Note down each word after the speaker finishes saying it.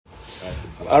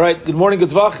All right, good morning, good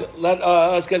Dvach.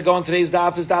 Let's get going. Today's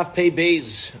daf is Daf Pei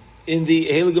Beis. In the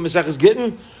Hayomi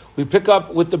Gittin Daf, we pick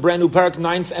up with the brand new parak,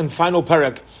 ninth and final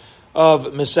parak of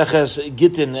Maseches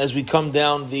Gittin as we come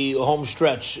down the home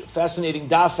stretch. Fascinating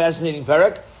daf, fascinating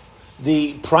parak.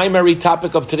 The primary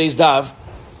topic of today's daf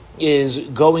is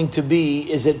going to be,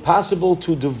 is it possible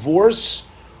to divorce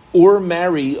or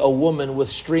marry a woman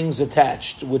with strings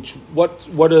attached? In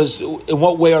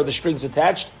what way are the strings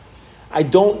attached? I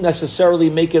don't necessarily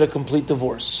make it a complete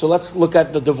divorce. So let's look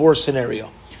at the divorce scenario.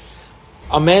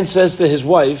 A man says to his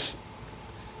wife,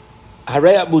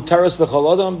 "Harei mutaras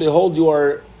l'chol adam," behold, you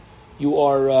are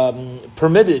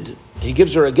permitted. He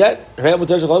gives her a get. Harei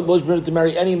mutaras l'chol adam, permitted to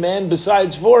marry any man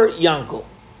besides for Yankel.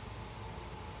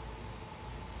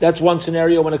 That's one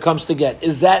scenario when it comes to get.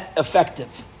 Is that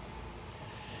effective?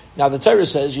 Now the Torah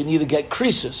says you need to get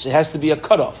creases. It has to be a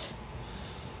cutoff.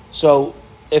 So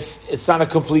if it's not a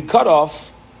complete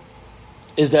cutoff,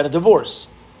 is that a divorce?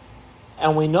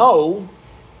 And we know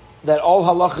that all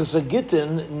halachas of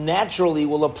gittin naturally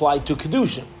will apply to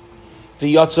kedushin,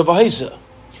 the yatsa v'haisa.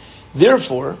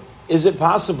 Therefore, is it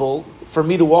possible for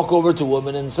me to walk over to a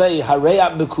woman and say, "Harei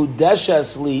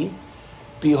mekudeshes li,"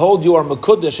 behold, you are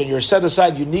mekudesh and you're set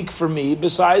aside unique for me,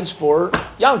 besides for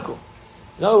Yankel.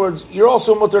 In other words, you're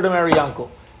also mutter to marry Yankel.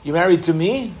 You're married to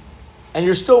me, and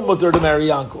you're still mutter to marry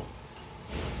Yankel.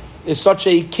 Is such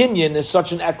a kinyan, is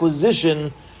such an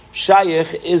acquisition,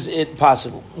 shayich, is it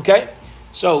possible? Okay?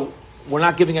 So, we're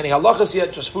not giving any halachas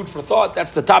yet, just food for thought. That's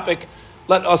the topic.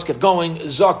 Let us get going.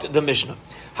 Zokt the Mishnah.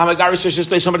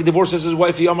 Somebody divorces his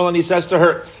wife, and he says to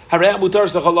her,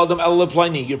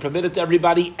 you're permitted to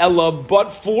everybody, Ella,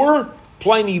 but for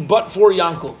Pliny, but for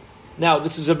Yankel. Now,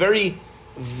 this is a very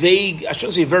vague, I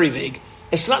shouldn't say very vague,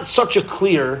 it's not such a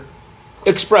clear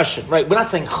expression, right? We're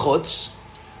not saying chutz,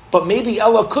 but maybe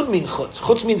Ella could mean chutz.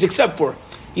 Chutz means except for.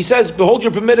 He says, behold,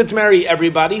 you're permitted to marry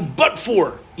everybody, but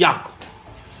for Yaakov.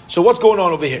 So what's going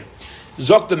on over here?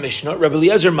 Zok the Mishnah, Rebbe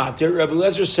Eliezer Matir, Rebbe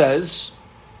Eliezer says,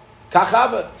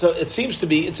 Kachava. So it seems to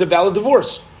be, it's a valid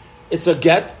divorce. It's a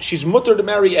get. She's mutter to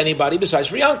marry anybody besides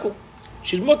for Yaakov.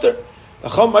 She's mutter. The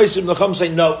Chum say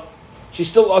no. She's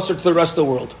still usher to the rest of the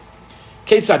world.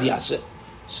 Ketzad Yaseh.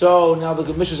 So now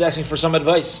the Mishnah is asking for some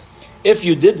advice. If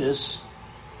you did this,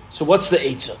 so what's the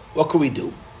eitzah? What could we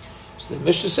do? So the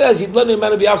Mishnah says, take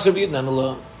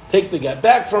the get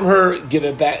back from her, give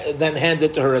it back, then hand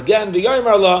it to her again,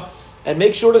 and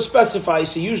make sure to specify,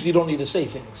 so usually you don't need to say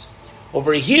things.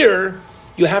 Over here,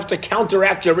 you have to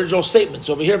counteract your original statements.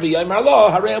 Over here, you have to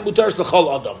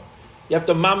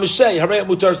mamish say,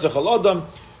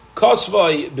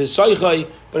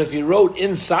 but if you wrote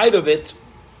inside of it,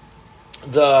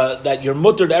 that you're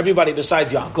mutter to everybody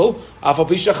besides Yankel,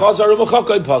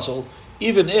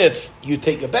 even if you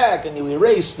take it back and you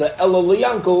erase the Ella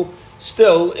Yankel,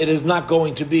 still it is not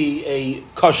going to be a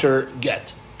kosher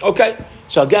get. Okay,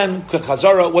 so again, quick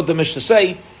chazara, what the Mishnah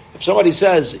say? If somebody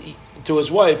says to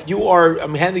his wife,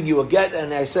 I'm handing you a get,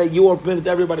 and I say you are permitted to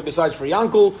everybody besides for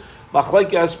Yankel,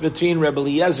 machlekes between Rebbe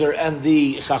Eliezer and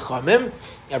the Chachamim,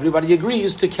 everybody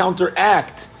agrees to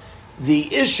counteract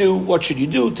the issue. What should you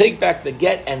do? Take back the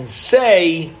get and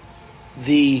say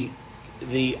the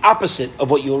opposite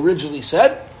of what you originally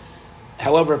said.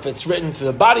 However, if it's written to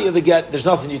the body of the get, there's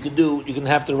nothing you can do. You're going to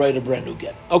have to write a brand new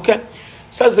get. Okay?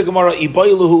 Says the Gemara,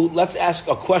 Ibayluhu, let's ask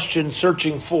a question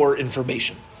searching for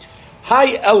information.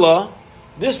 Hi Ella,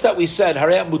 this that we said,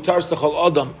 Harei mutar stachol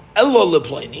adam, Ella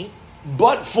lepleni,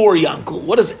 but for Yankel.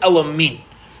 What does Ella mean?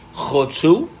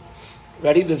 Chotzu.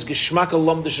 Ready? There's Geshmak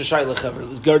Alam Deshashai Lechever.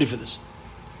 Let's get ready for this.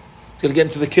 It's going to get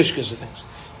into the kishkas of things.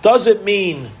 Does it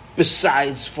mean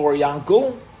besides for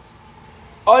Yankel?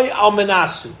 Oy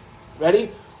Almenasu.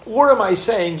 Ready? Or am I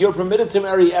saying you're permitted to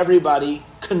marry everybody,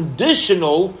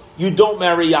 conditional you don't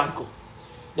marry Yankel?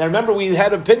 Now remember, we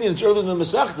had opinions earlier in the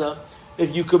Masechta,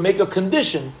 if you could make a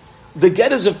condition, the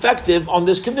get is effective on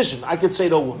this condition. I could say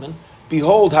to a woman,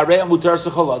 behold, Harei mutar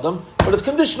sechol adam, but it's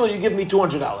conditional you give me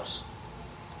 $200.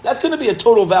 That's going to be a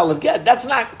total valid get. That's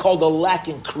not called a lack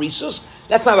in creases.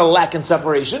 That's not a lack in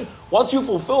separation. Once you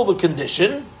fulfill the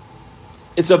condition,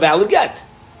 it's a valid get.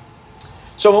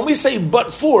 So when we say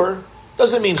but for,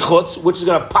 doesn't mean chutz, which is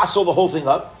going to passel the whole thing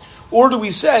up. Or do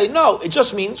we say, no, it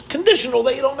just means conditional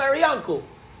that you don't marry Yankel.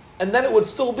 And then it would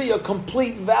still be a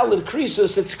complete valid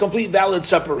creases, it's a complete valid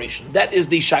separation. That is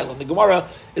the shaila. The Gemara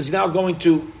is now going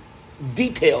to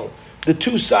detail the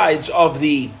two sides of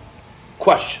the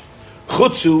question.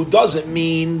 Chutzu doesn't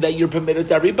mean that you're permitted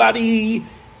to everybody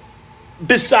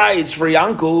besides for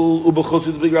Yankel,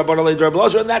 ubechutzu the big rabban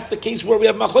alei, and that's the case where we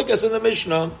have machlekas in the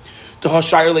Mishnah to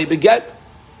hashayr le beget.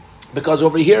 Because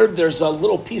over here, there's a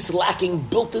little piece lacking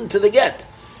built into the get.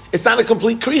 It's not a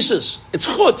complete krisis. It's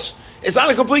chutz. It's not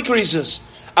a complete krisis.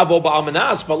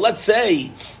 But let's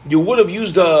say you would have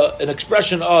used an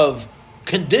expression of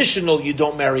conditional, you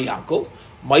don't marry uncle.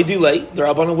 My delay, the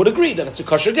Rabbanan would agree that it's a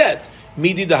kosher get.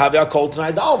 Midi dahavya kol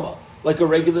t'nai dalma, like a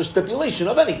regular stipulation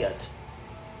of any get.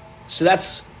 So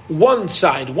that's one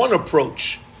side, one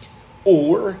approach.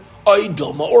 Or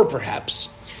aidilma, or perhaps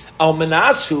al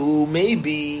manasu,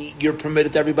 maybe you're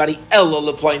permitted to everybody.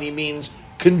 Ella leplaini means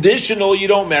conditional, you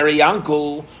don't marry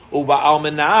uncle. Uba al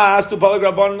manas to palag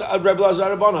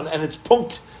rabbanan, and it's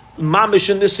punkt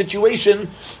mamish in this situation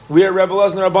where Rebbe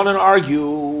Elazar and Rabbanan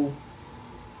argue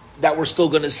that we're still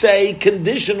going to say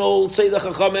conditional. Say the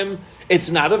Chachamim,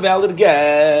 it's not a valid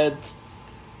get.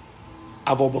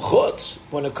 Avo b'chutz,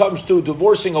 when it comes to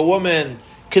divorcing a woman,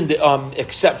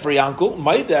 except for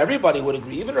Yankel, everybody would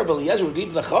agree. Even Rebbe Eliezer would agree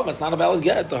to the Chacham, it's not a valid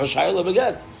get, the Hashayel of a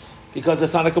get, because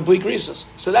it's not a complete krisis.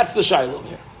 So that's the Shayel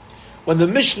here. When the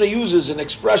Mishnah uses an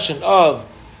expression of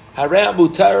Haram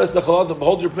mutaras l'chalot,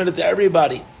 behold, you're permitted to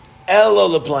everybody,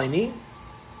 Ella leplaini,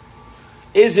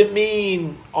 is it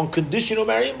mean on condition of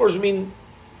marry him, or does it mean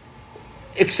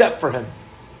except for him?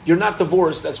 You're not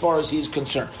divorced as far as he's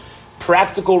concerned.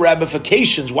 Practical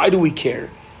ramifications, why do we care?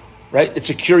 Right? It's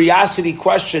a curiosity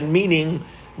question, meaning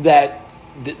that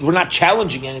we're not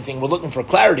challenging anything, we're looking for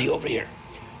clarity over here.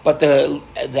 But the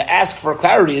ask for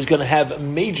clarity is going to have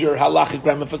major halachic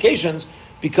ramifications,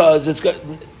 because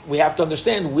we have to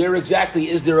understand where exactly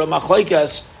is there a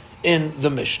machlaikas in the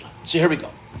Mishnah. So here we go.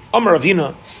 Amar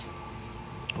Ravina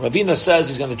says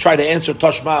he's going to try to answer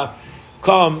Tashma.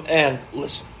 Come and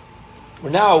listen. We're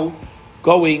now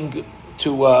going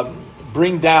to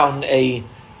bring down a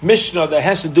Mishnah that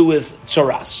has to do with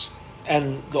tzaras,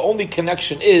 and the only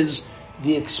connection is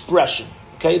the expression.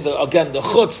 Okay, the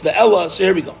chutz, the ella. So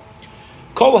here we go.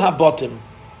 Kol habatim,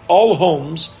 all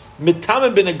homes,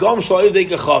 mitamim b'negam shloivdei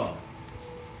gechavim.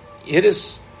 It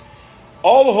is.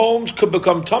 All homes could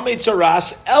become tamei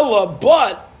tzaras ella,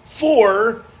 but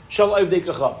for shloivdei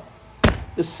gechavim.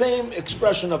 The same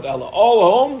expression of ella. All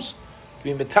homes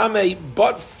can be mitamei,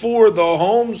 but for the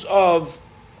homes of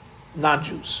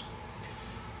non-Jews.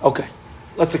 Okay,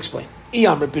 let's explain. If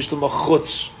you're going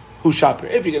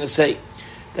to say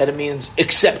that it means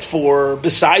except for,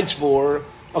 besides for,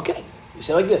 okay, you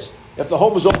say like this. If the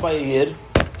home is owned by a Yid,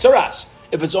 tzaras.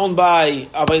 If it's owned by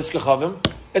Abayis Kechavim,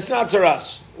 it's not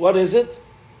tzaras. What is it?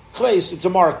 Chveis, it's a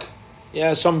mark.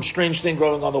 Yeah, some strange thing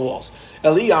growing on the walls.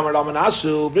 Eli Amar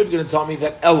Amanasu, but if you're going to tell me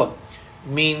that Ella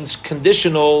means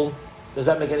conditional, does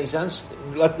that make any sense?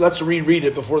 Let's reread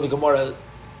it before the Gemara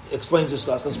explains this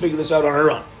to us. Let's figure this out on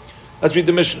our own. Let's read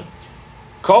the Mishnah.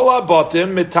 Kol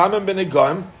habatim mitamim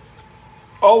b'negaim.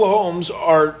 All homes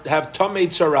have tamei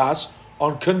tzaras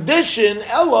on condition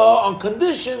Ella, on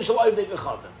condition shalav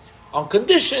dekachavim, on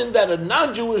condition that a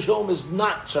non-Jewish home is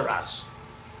not tzaras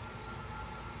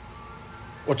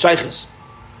or tzaychus. Does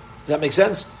that make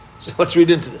sense? So let's read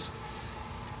into this.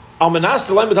 Do you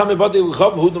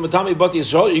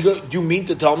mean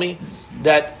to tell me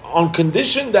that on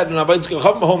condition that an Abayis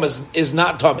Kechavim home is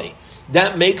not tamei,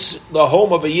 that makes the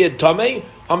home of a Yid tamei?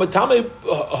 If let's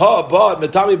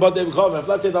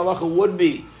say the halacha would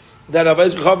be that a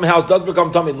Abayis Kechavim house does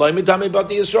become tamei,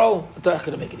 Yisrael, it's not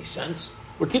going to make any sense.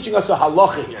 We're teaching us a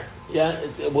halacha here. Yeah,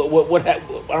 what I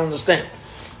don't understand.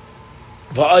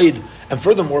 And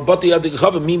furthermore, we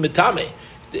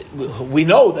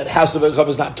know that house of Kechavim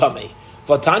is not tamei.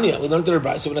 Vatanya, we learned in the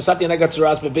Brayso. When Asati and I got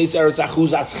tzaras, but base eretz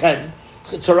achuz atzchem.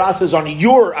 Tzaras is on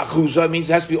your achuza. It means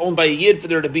it has to be owned by a Yid for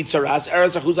there to be tzaras.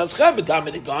 Eretz achuz atzchem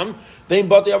b'tamidikam. Vein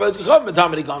bati abayis kechavim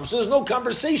b'tamidikam. So there's no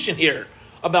conversation here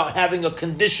about having a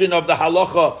condition of the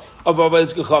halacha of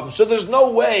abayis kechavim. So there's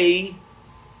no way,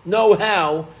 no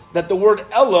how that the word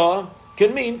ella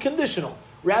can mean conditional.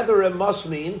 Rather, it must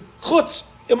mean chutz.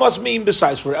 It must mean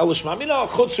besides for ella shmamina,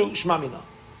 chutzu shmamina.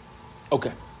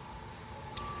 Okay.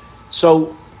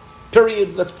 So,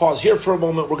 period. Let's pause here for a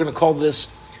moment. We're going to call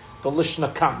this the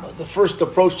Lishna Kama, the first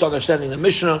approach to understanding the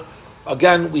Mishnah.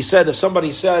 Again, we said if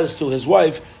somebody says to his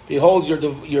wife, "Behold,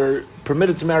 you're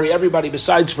permitted to marry everybody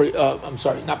besides for,"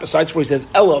 not besides for. He says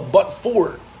Ella, but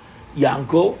for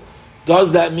Yankel.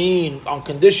 Does that mean on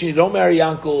condition you don't marry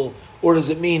Yankel, or does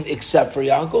it mean except for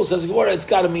Yankel? Says the Gemara, it's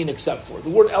got to mean except for. The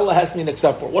word Ella has to mean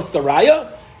except for. What's the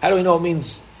raya? How do we know it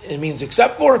means? It means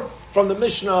except for from the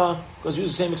Mishnah, because we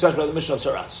use the same expression by the Mishnah of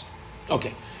Saras.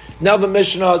 Okay. Now the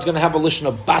Mishnah is going to have a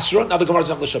Lishna Basra. Now the Gemara is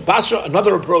going to have Lishna Basra,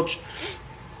 another approach.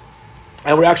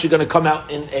 And we're actually going to come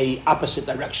out in a opposite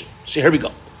direction. So here we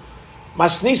go.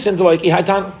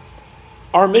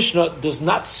 Our Mishnah does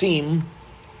not seem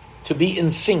to be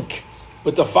in sync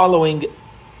with the following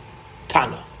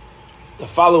Tana, the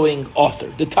following author.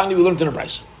 The Tana we learned in a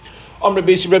Brisa.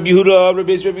 Rabbi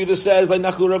Yehuda says, like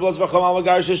Nachu Rabbi Lazvacham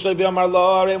Al-Magar Sheshlei V'Amar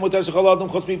La Re'em Mutar Shechaladim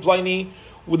Chutz Pliny,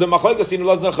 with the Machlekes in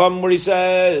Lazvacham, where he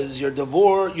says you're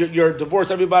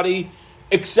divorced everybody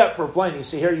except for Pliny.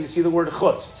 So here you see the word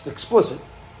chutz. It's explicit.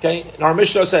 Okay, and our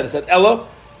Mishnah said it said Ella.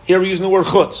 Here we're using the word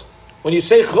chutz. When you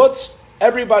say chutz,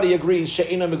 everybody agrees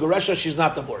she'ina meguresha. She's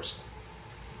not divorced.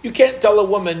 You can't tell a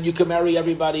woman you can marry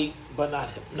everybody but not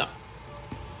him. No.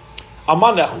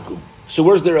 Aman echelku. So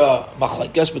where's there a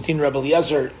machlekes between Rabbi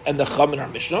Eliezer and the Chum in our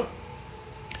Mishnah?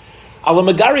 Ala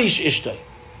megarish ishtay.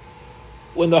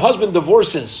 When the husband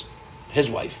divorces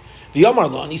his wife, v'yamar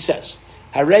lo, and he says,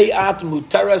 Harei at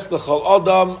mutares l'chol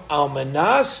adam al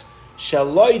menas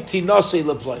shaloi tinasei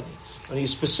leploni. When you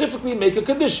specifically make a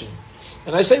condition,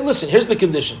 and I say, listen, here's the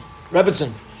condition,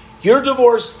 Rebbetzin, you're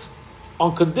divorced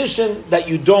on condition that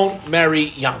you don't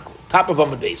marry Yankel. Top of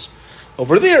Amud Beis.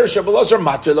 Over there, Shabbalazar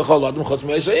matir l'chol adam chutz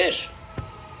me'isaish.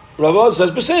 Rabbi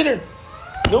says, Beseder.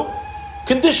 No.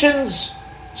 Conditions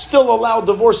still allow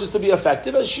divorces to be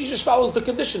effective, as she just follows the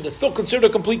condition. It's still considered a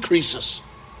complete krisis.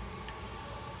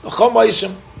 The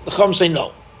Chum say,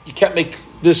 no, you can't make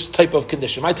this type of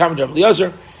condition. My time with Rabbi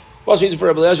Eliezer, what's the reason for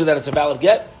Rabbi Eliezer that it's a valid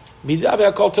get? He says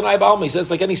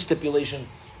it's like any stipulation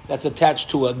that's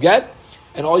attached to a get,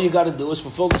 and all you got to do is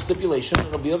fulfill the stipulation, and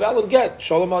it'll be a valid get.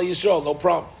 Shalom al Yisrael, no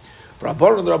problem. For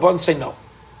Rabban and the Rabban say no.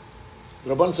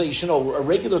 The Rabban say you should know a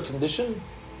regular condition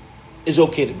is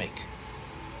okay to make.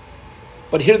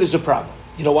 But here there's a problem.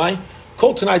 You know why?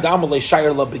 Kol tanai da'amalei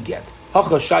shayir la beget.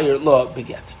 Hacha shayir la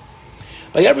beget.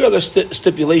 By every other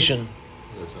stipulation,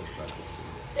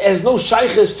 has no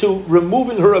shaykhs to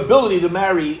removing her ability to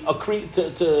marry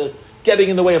to getting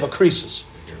in the way of a krisis.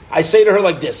 I say to her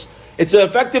like this: it's an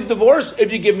effective divorce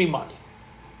if you give me money.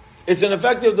 It's an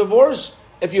effective divorce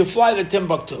if you fly to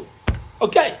Timbuktu.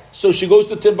 Okay, so she goes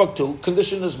to Timbuktu.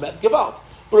 Condition is met. Give out.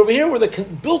 But over here, where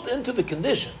built into the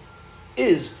condition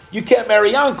is you can't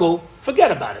marry Yankel. Forget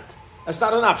about it. That's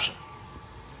not an option.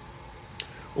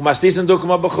 It's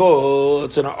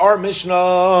in our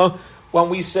Mishnah. When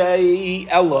we say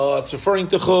Ella, it's referring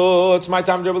to Chutz. My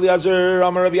time, Rabbi Eliezer,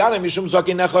 Amar Rabbi Yana, Mishum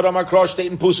Zakin Nechad, Amar Krosh, State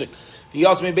and Pusik.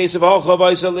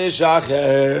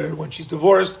 When she's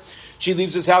divorced, she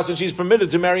leaves his house and she's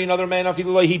permitted to marry another man.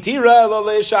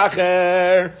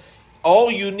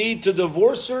 All you need to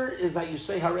divorce her is that you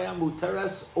say Hareya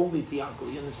Muteres only to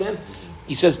Yankel. You understand?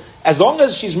 He says, as long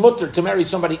as she's mutter to marry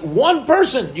somebody, one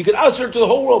person, you can ask her to the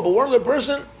whole world, but one other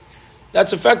person,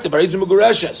 that's effective. What does it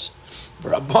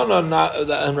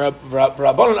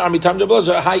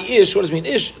mean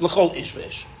ish? L'chol ish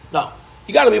v'ish. No,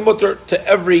 you got to be mutter to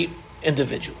every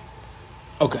individual.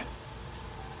 Okay.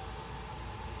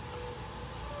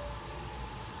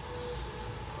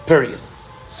 Period.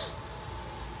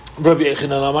 Rabbi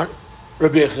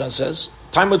Yechanan says,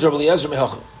 time with Rabbi Eliezer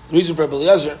mehacha. The reason for Rabbi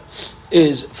Eliezer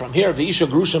is from here, v'isha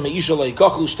grusha me'isha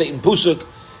le'ikachu, state in Pusuk,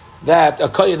 that a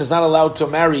kohen is not allowed to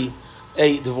marry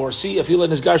a divorcee. Afila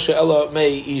nizgarsha ella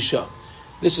me'isha.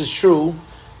 This is true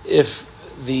if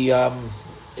the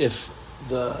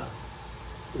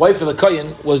wife of the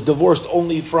kohen was divorced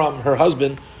only from her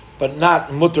husband, but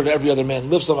not mutter to every other man.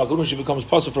 Lives on Makudun, she becomes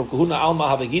possible from Kahuna Alma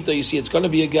Havagita. You see, it's going to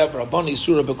be a get for Abani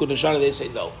Surah Bakudun Shana. They say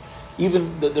no.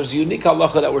 Even there's a unique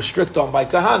halacha that we're strict on by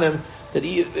Kahanim that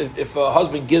if a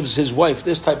husband gives his wife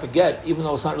this type of get, even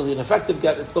though it's not really an effective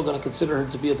get, it's still going to consider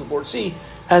her to be a divorcee.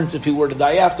 Hence, if he were to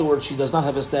die afterwards, she does not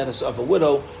have a status of a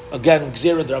widow. Again,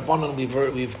 Gzera D'Rabbanan,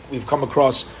 we've come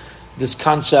across this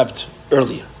concept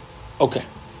earlier. Okay.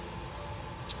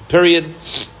 Period.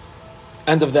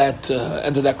 End of that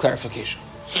clarification.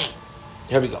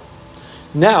 Here we go.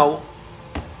 Now,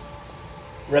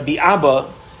 Rabbi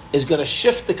Abba is going to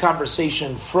shift the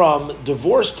conversation from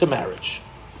divorce to marriage,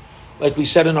 like we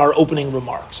said in our opening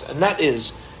remarks, and that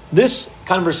is this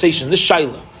conversation, this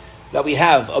shaila that we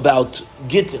have about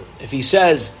Gittin. If he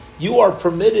says you are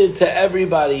permitted to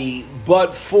everybody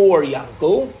but for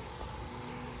Yankel,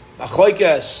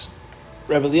 Machlokes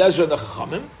Rabbi Eliezer and the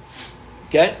Chachamim,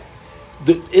 okay.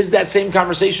 Is that same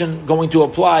conversation going to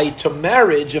apply to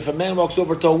marriage if a man walks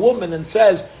over to a woman and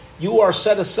says, you are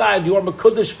set aside, you are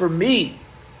Mekudesh for me,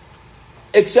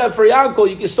 except for Yankel,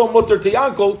 you can still mutter to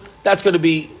Yankel, that's going to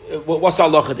be, what's the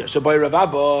halacha there? So by Rav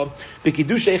Abba,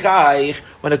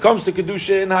 when it comes to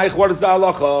Kedusha in Haich, what is the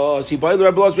halacha? See by the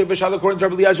Rebbe Eliezer, according to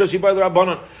Rebbe Eliezer, see by the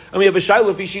Rabbanon. And we have a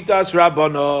Shaila Fishitas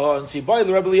Rabbanon, see by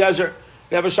the Rebbe Eliezer.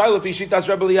 We have a Shaila Fishitas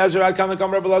Rebbe Eliezer. I can't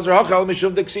come Rebbe Eliezer Hachal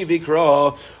Mishum Deksivi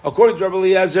Kra. According to Rebbe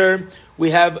Eliezer, we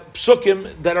have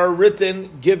psukim that are written,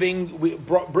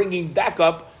 bringing back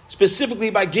up specifically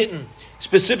by gittin,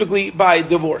 specifically by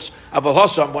divorce. Aval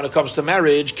hasam, when it comes to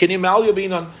marriage,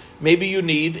 maybe you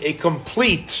need a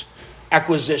complete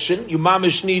acquisition. You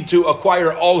mamish need to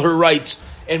acquire all her rights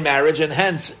in marriage, and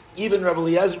hence, even Rabbi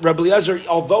Eliezer,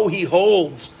 although he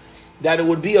holds that it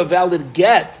would be a valid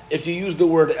get if you use the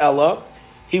word Ella,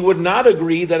 he would not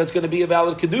agree that it's going to be a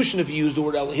valid kedushin if you use the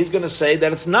word Ella. He's going to say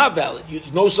that it's not valid.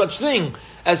 There's no such thing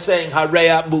as saying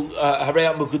Hareyat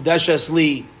Mukudeshes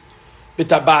Li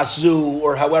Bitabasu,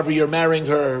 or however you're marrying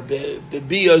her,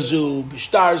 Biyazu,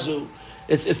 Bishtarzu.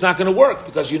 It's not going to work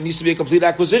because it needs to be a complete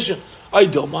acquisition.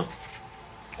 Aydoma.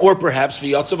 Or perhaps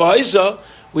V'yatzav Ha'isa,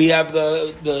 we have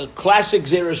the classic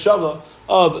Zera Shava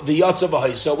of the Yatzav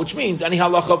Ha'isa, which means any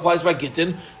halacha applies by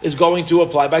Gittin is going to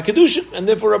apply by Kedushin. And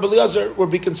therefore Rabbi Eliezer will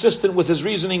be consistent with his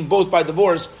reasoning both by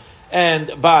divorce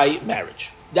and by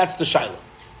marriage. That's the Shaila.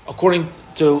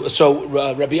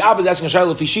 Rabbi Abba is asking a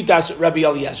Shaila, Fishitas Rabbi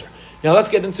Eliezer. Now let's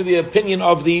get into the opinion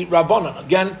of the Rabbanan,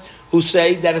 again, who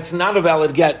say that it's not a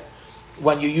valid get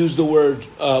when you use the word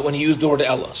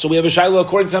Ella. So we have a Shaila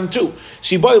according to them too.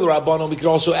 Shiboy Rabbanon, we could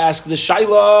also ask the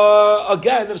Shaila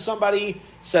again if somebody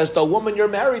says to a woman, you're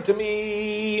married to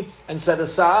me and set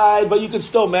aside, but you could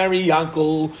still marry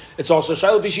Yankel. It's also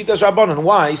Shaila Vishitas Rabbanon.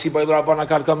 Why? Shiboy Rabbanon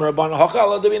kad kam Rabbanon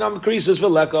hachala devinam krisis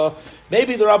veleka.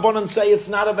 Maybe the Rabbanon say it's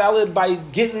not a valid by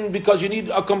Gittin because you need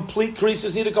a complete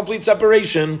krisis, need a complete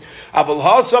separation. Aval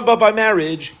hasaba by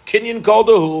marriage, kinyan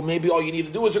kaldahu. Maybe all you need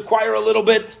to do is acquire a little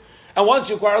bit. And once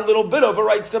you acquire a little bit of a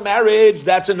rights to marriage,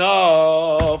 that's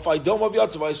enough. I don't have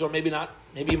yatzavais, or maybe not.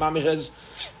 Maybe Mamish has,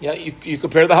 you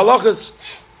compare the halachas.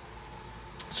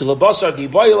 So Labasar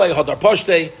Gibayile Hadar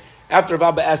Pashte, after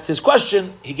Rabba asked his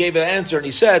question, he gave an answer and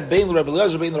he said, Bein Rabbi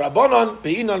Eliezer, Bein Rabbanon,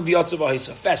 Beinan v'yatzavais.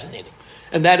 Fascinating.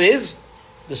 And that is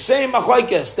the same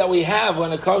machlokes that we have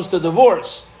when it comes to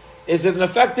divorce. Is it an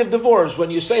effective divorce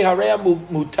when you say Hareya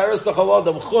Muteres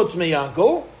L'Chaladam Chutz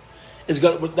Meyankel?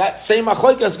 That same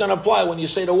machlokes is going to apply when you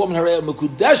say to a woman, Hareya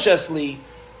Mukudeshes Li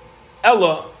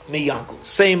Ella Miyankel.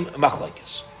 Same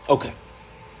machlokes. Okay.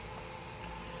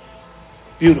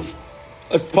 Beautiful.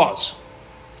 Let's pause.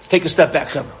 Let's take a step back,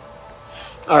 Chevron.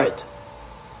 All right.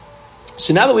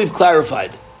 So now that we've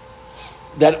clarified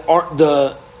that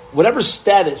whatever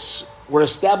status we're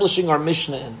establishing our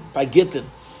Mishnah in by Gittin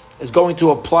is going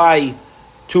to apply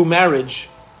to marriage,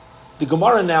 the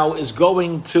Gemara now is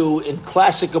going to, in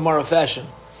classic Gemara fashion,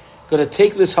 going to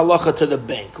take this halacha to the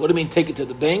bank. What do you mean take it to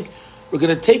the bank? We're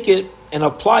going to take it and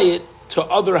apply it to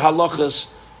other halachas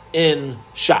in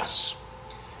Shas.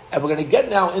 And we're going to get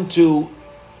now into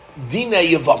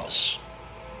Dinei Yavamas.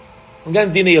 We're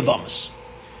going to Dinei Yavamas.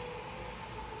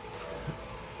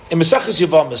 In Mesachos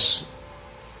Yavamas,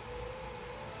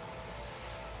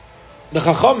 the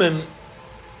Chachamim,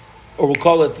 or we'll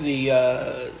call it the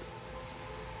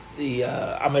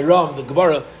Amiram, the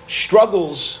Gemara,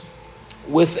 struggles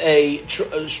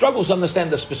to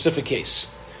understand a specific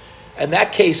case. And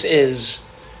that case is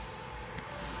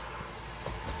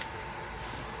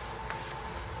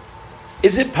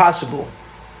it possible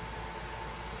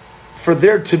for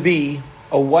there to be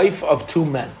a wife of two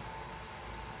men?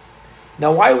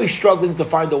 Now, why are we struggling to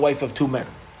find a wife of two men?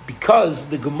 Because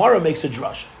the Gemara makes a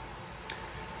drush.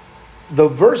 The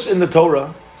verse in the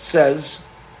Torah says,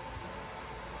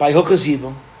 by Hilchos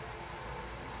Yibum,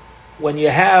 when you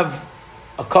have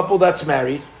a couple that's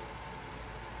married,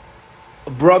 a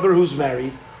brother who's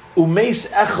married, umeis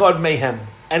echad mehem,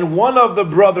 and one of the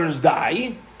brothers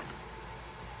die,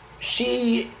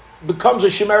 she becomes a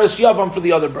shemeres yavam for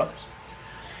the other brothers.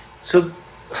 So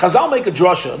Chazal make a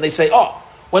drasha, and they say,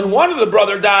 when one of the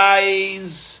brother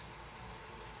dies,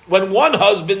 when one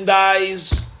husband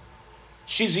dies,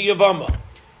 she's a yavama.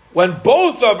 When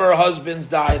both of her husbands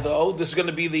die, though, this is going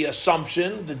to be the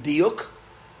assumption, the diuk,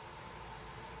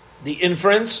 the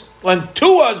inference. When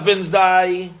two husbands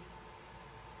die,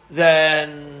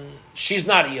 then she's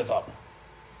not a yavama.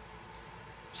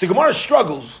 So the Gemara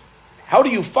struggles. How do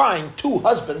you find two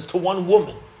husbands to one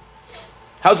woman?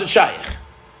 How's it shaykh?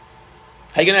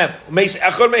 How you going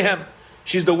to have?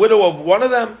 She's the widow of one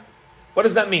of them. What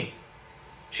does that mean?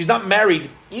 She's not married,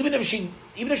 even if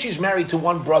she's married to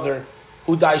one brother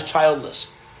who dies childless.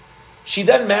 She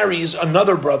then marries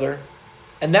another brother,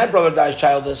 and that brother dies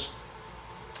childless.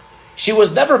 She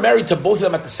was never married to both of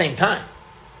them at the same time.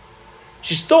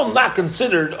 She's still not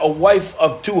considered a wife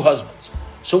of two husbands.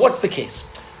 So what's the case?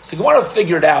 So Gemara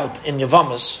figured out in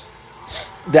Yavamas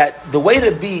that the way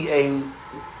to be a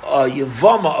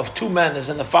Yavama of two men is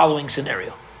in the following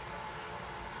scenario.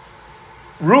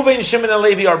 Reuven, Shimon, and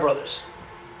Levi are brothers.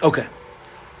 Okay.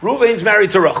 Reuven's married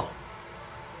to Rachel.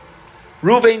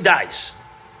 Reuven dies,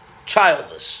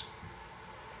 childless.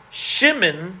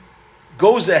 Shimon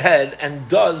goes ahead and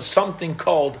does something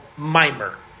called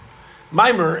mimer.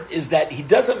 Mimer is that he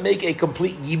doesn't make a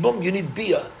complete yibum. You need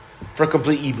bia for a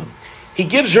complete yibum. He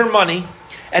gives her money,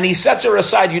 and he sets her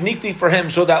aside uniquely for him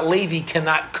so that Levi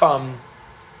cannot come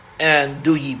and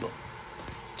do yibum.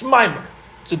 It's mimer.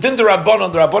 It's a din de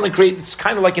Rabbanon. The Rabbanon create. It's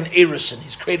kind of like an erison.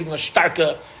 He's creating a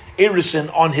starka erison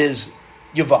on his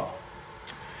yavam.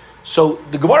 So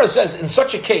the Gemara says, in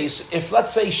such a case, if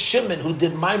let's say Shimon, who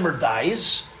did mimer,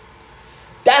 dies,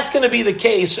 that's going to be the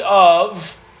case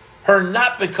of her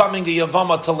not becoming a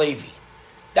yavama to Levi.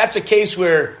 That's a case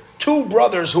where two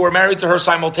brothers who are married to her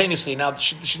simultaneously. Now,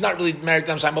 she's not really married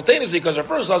to them simultaneously because her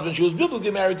first husband she was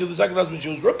biblically married to, the second husband she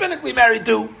was rabbinically married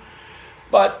to.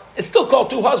 But it's still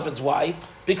called two husbands. Why?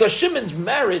 Because Shimon's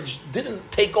marriage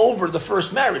didn't take over the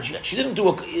first marriage yet. Shimon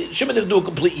didn't do a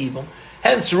complete yibum.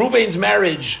 Hence, Reuven's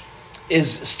marriage is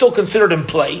still considered in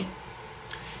play.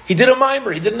 He did a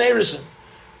mimer. He did an erison.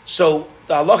 So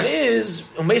the halacha is,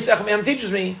 Umeisach Me'am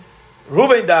teaches me,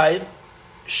 Reuven died,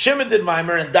 Shimon did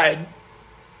mimer and died.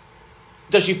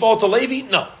 Does she fall to Levi?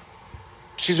 No.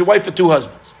 She's a wife of two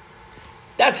husbands.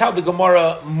 That's how the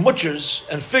Gemara mutchers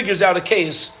and figures out a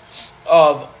case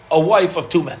of a wife of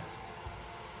two men.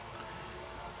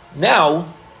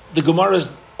 Now, the Gemara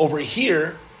is over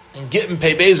here in Gittin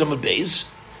Pei Beis Amud Beis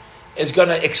is going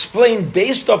to explain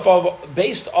based off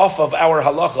of our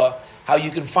halacha how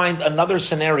you can find another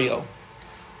scenario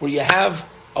where you have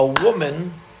a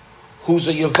woman who's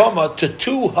a yavama to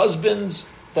two husbands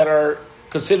that are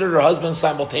considered her husbands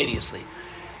simultaneously.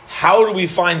 How do we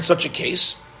find such a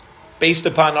case? Based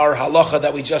upon our halacha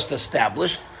that we just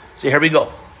established. So here we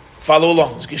go. Follow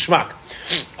along. It's Gishmak.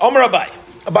 Omer Abai.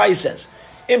 Abai says,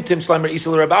 Im Tim Slimer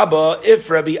Isel Rabbi Abba, if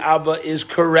Rabbi Abba is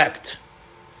correct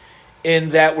in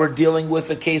that we're dealing with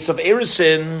a case of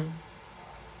erison,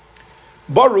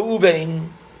 Bar Reuven,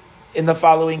 in the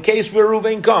following case where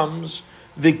Reuven comes,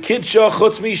 the Kidsha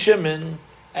Chutz Mi Shimon,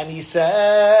 and he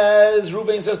says,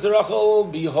 Reuven says to Rachel,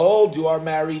 behold, you are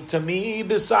married to me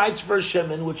besides for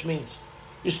Shimon, which means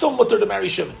you're still mutter to marry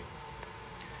Shimon.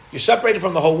 You're separated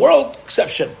from the whole world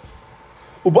except Shimon.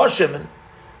 Uba Shimon,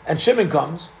 and Shimon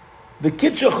comes, the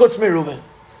Kidsha Chutz Mi Reuven,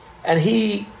 and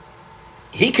he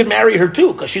can marry her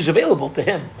too because she's available to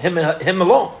him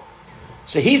alone.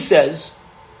 So he says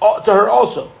to her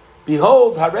also,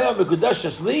 behold, Harei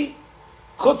Mekudeshes Li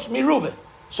Chutz Mi Reuven.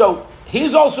 So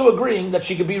he's also agreeing that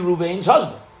she could be Reuven's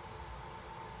husband.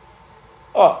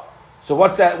 Oh, so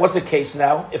what's that? What's the case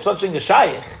now? If something is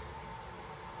shaykh,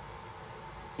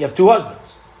 you have two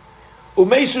husbands.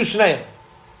 Umeisu Shneim,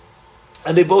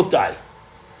 and they both die.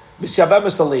 Misyavem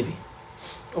Mr. Levi.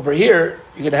 Over here,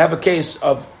 you're going to have a case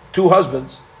of two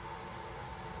husbands,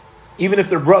 even if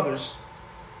they're brothers,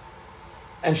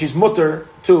 and she's mutter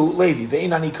to Levi.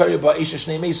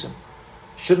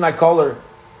 Shouldn't I call her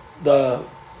the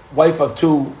wife of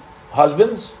two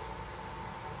husbands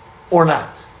or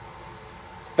not?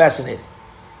 Fascinating.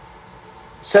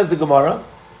 Says the Gemara,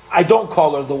 I don't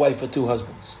call her the wife of two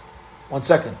husbands. 1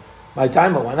 second. My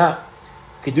timer, why not?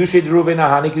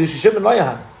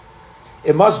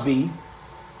 It must be,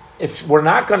 if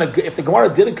the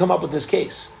Gemara didn't come up with this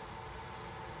case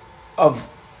of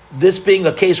this being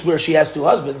a case where she has two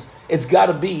husbands, it's got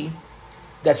to be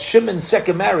that Shimon's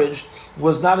second marriage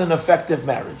was not an effective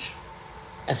marriage.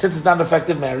 And since it's not an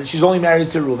effective marriage, she's only married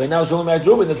to Reuven. Now she's only married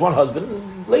to Reuven, there's one husband,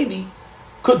 and Levi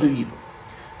could do Yibum.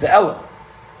 The Ella.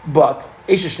 But,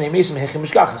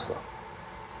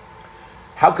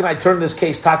 how can I turn this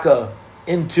case, Taka,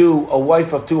 into a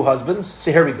wife of two husbands?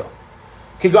 So here we go.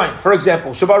 Keep going. For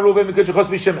example, Shabar Reuven,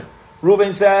 Shimon.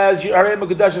 Reuven says,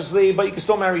 but you can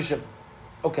still marry Shimon.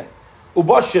 Okay.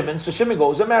 Uba Shimon, so Shimon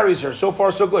goes and marries her. So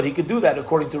far, so good. He could do that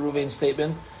according to Reuven's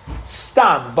statement.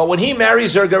 Stam. But when he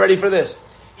marries her, get ready for this.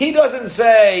 He doesn't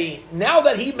say, now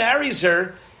that he marries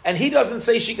her, and he doesn't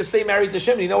say she can stay married to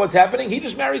Shimon. You know what's happening? He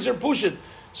just marries her Pushin.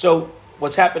 So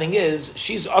what's happening is,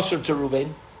 she's usher to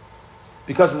Reuven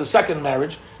because of the second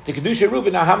marriage. The Kedusha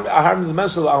Reuven,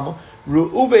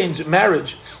 Reuven's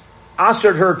marriage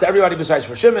answered her to everybody besides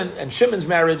for Shimon, and Shimon's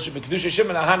marriage, the Kedusha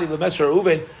Shimon, Ahani Lemeser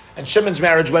Reuven, and Shimon's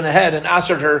marriage went ahead and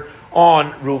answered her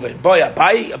on Reuven.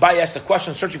 Abai asked a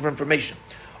question, searching for information.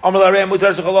 If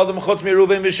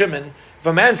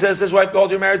a man says his wife, behold,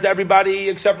 you're married to everybody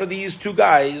except for these two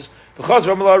guys,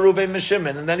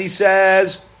 and then he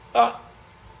says,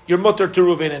 you're mutter to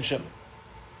Reuven and Shimon.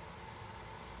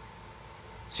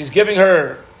 She's giving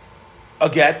her a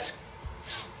get,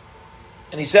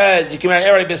 and he says, you can marry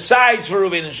everybody besides for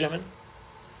Reuven and Shimon.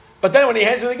 But then when he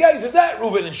hands her the get, he says, that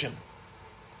Reuven and Shimon.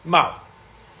 Mao.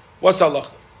 What's the halacha?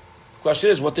 The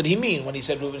question is, what did he mean when he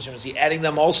said Reuven and Shimon? Is he adding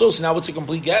them also? So now it's a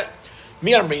complete get?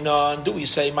 Miamrina, do we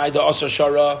say Maida Asa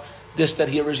Shara? This that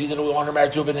he originally didn't want her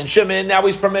married to Reuven and Shimon, now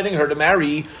he's permitting her to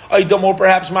marry. Or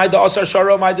perhaps Maida Asar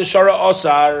Shara, Maida Shara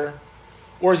Asar.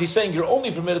 Or is he saying you're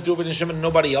only permitted to Reuven and Shimon and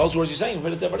nobody else? Or is he saying you're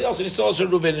permitted to everybody else and he's still also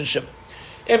Reuven and Shimon?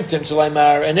 Imtim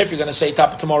Sulaimar, and if you're going to say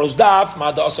top of tomorrow's daf,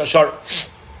 Maida Asar Shara,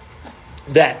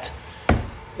 that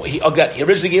he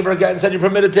originally gave her a get and said you're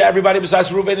permitted to everybody besides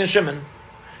Reuven and Shimon.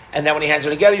 And then when he hands her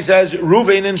the get, he says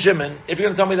Reuven and Shimon. If you're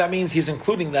going to tell me that means he's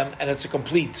including them and it's a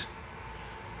complete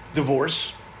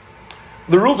divorce.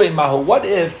 The Reuven Mahu, what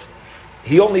if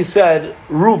he only said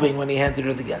Reuven when he handed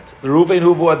her the get? The Reuven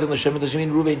Huvu Adin Shimon, does he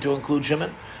mean Reuven to include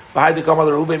Shimon? Why did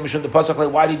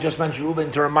he just mention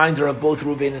Reuven to remind her of both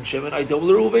Reuven and Shimon? I double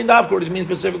the Reuven Daf, does he mean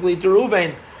specifically to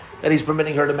Reuven that he's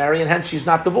permitting her to marry, and hence she's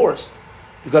not divorced?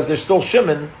 Because there's still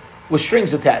Shimon with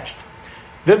strings attached.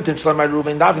 Vimtim Slamai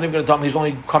Reuven Daf, and if you're going to tell him he's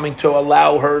only coming to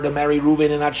allow her to marry Reuven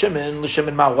and not Shimon,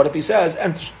 L'Shimon Mahu. What if he says,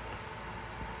 and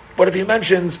what if he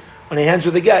mentions when he hands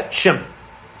her the get, Shimon?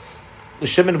 The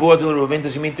Shimon Vuadil Reuven,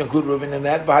 does he mean to include Reuven in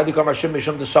that?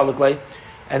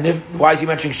 And why is he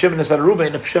mentioning Shimon instead of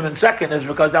Reuven? If Shimon second is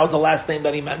because that was the last name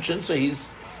that he mentioned, so he's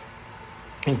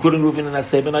including Reuven in that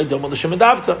statement. I don't want the Shimon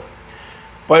Davka.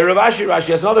 By Rashi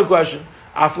has another question.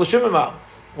 Afla Shimon.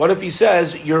 What if he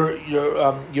says you're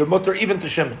mutter even to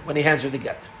Shimon when he hands her the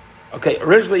get? Okay,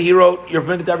 originally he wrote you're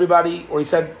permitted to everybody, or he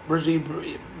said you're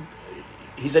permitted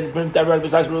to everybody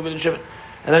besides Reuven and Shimon,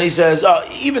 and then he says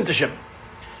even to Shimon.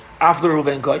 After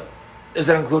Reuven Koy, is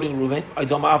that including Reuven? I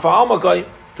don't know. Afa Alma Koy, to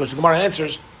which the Gemara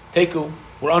answers, Teku,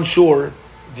 we're unsure.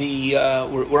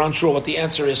 We're unsure what the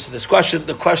answer is to this question.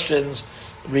 The questions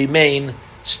remain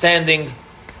standing.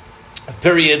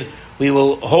 Period. We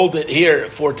will hold it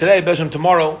here for today. Beshem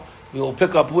tomorrow we will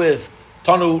pick up with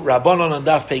Tanu Rabbanon and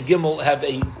Daf Pei Gimel. Have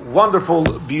a wonderful,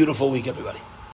 beautiful week, everybody.